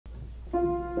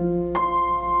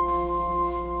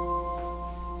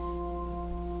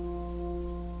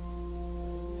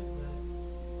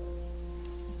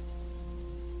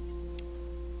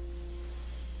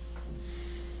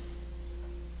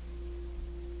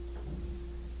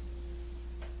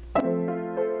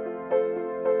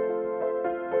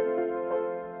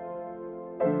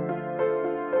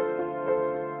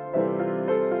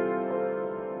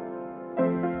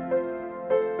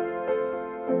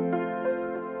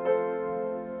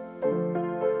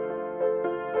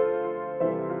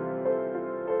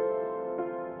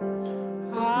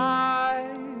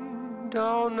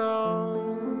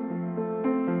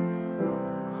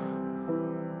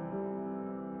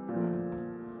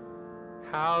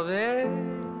how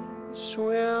this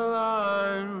will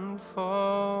unfold.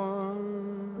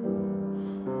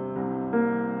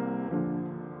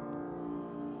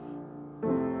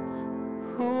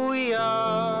 Who we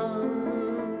are,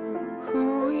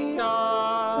 who we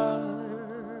are.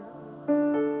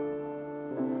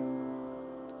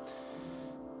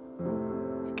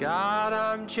 God,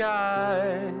 I'm just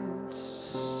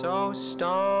so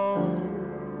stoned.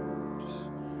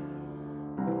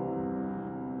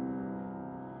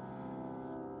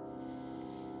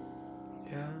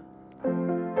 Yeah.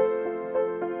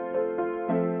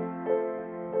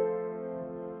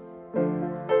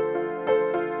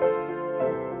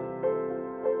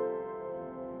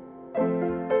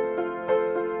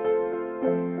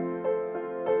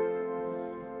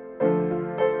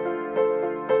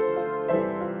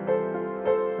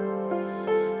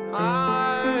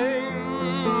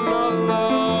 I'm alone.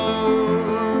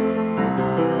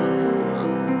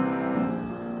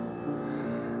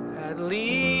 At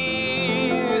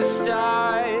least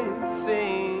I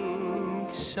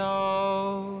think so.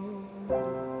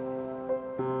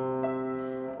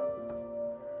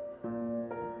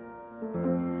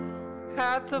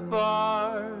 At the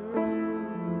bar,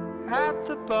 at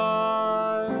the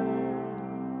bar.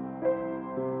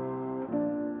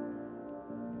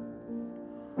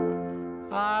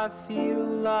 I feel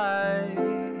like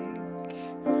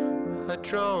a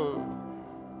drone.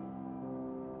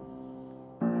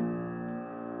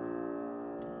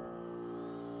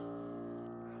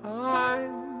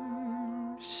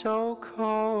 I'm so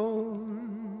cold.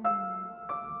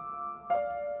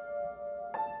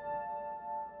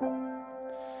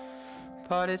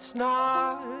 But it's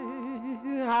not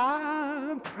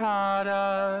a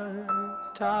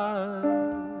product of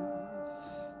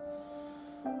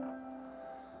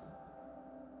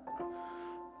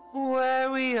where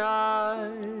we are,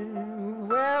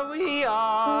 where we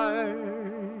are.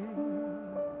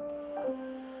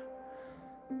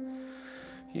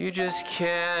 You just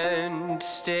can't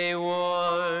stay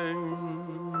warm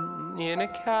in a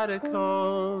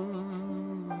catacomb.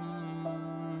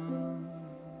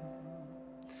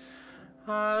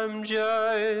 I'm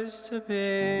just a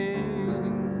big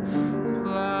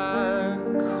black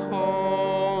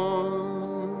hole.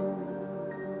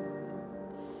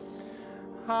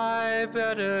 I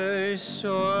better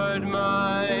sort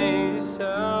myself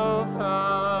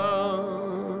out.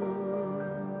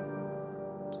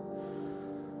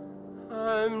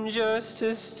 I'm just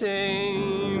a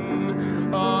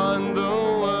stain on the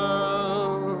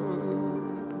world.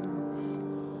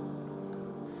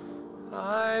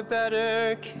 I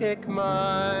better kick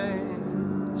myself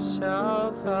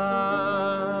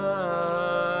out.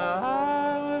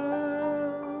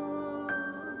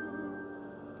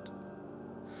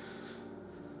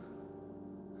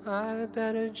 I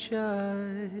better just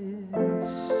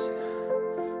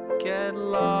get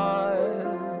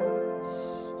lost.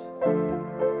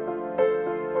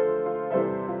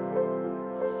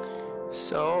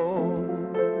 So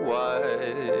what?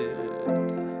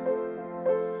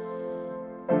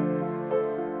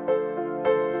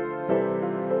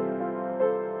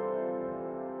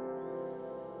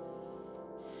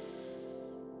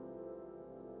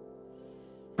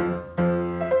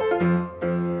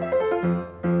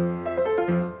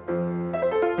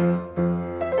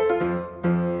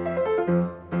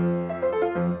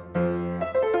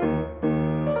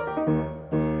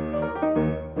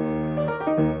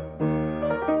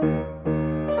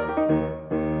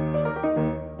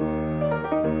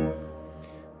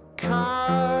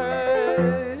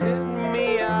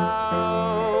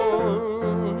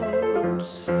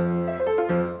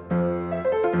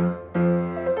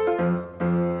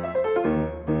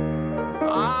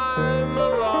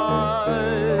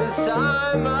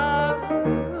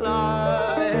 I'm lost.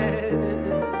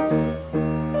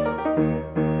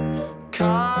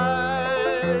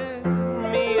 Cut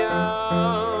me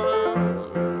out.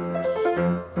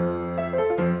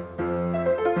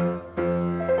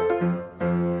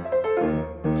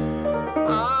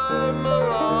 I'm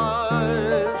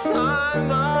lost. I'm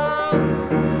lost.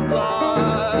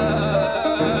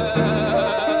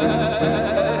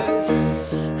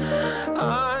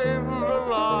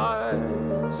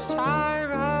 I'm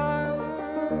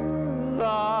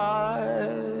lost.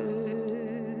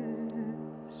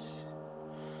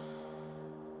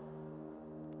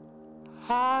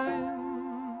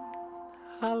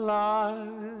 I'm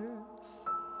lost.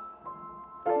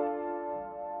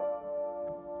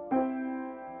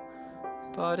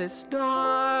 But it's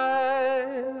not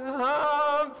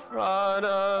a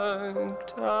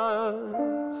product of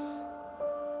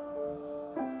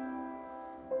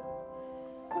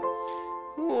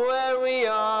where we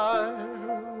are,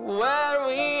 where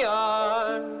we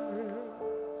are.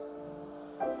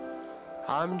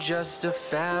 I'm just a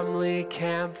family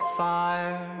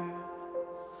campfire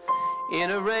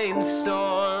in a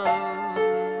rainstorm,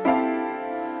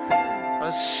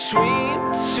 a sweet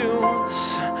tooth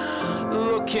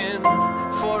looking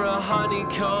for a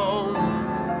honeycomb,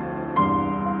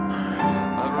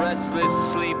 a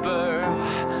restless sleeper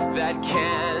that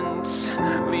can't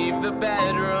leave the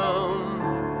bedroom.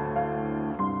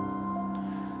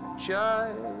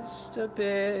 Just a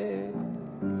big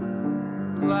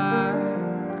black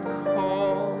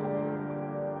hole.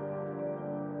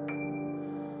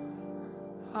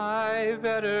 I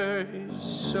better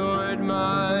sort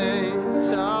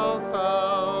myself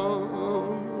out.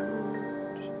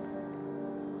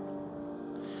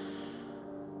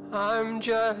 I'm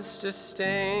just a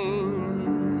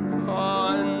stain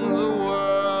on the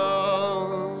world.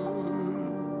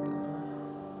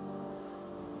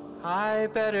 I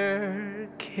better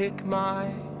kick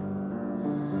myself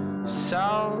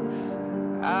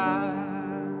out.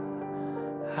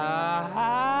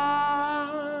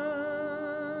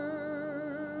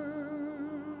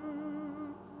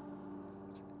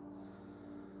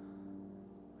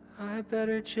 I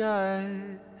better just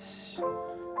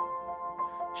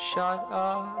shut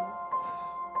up.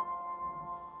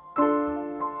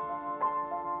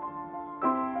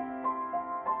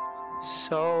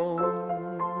 So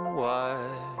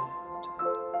what?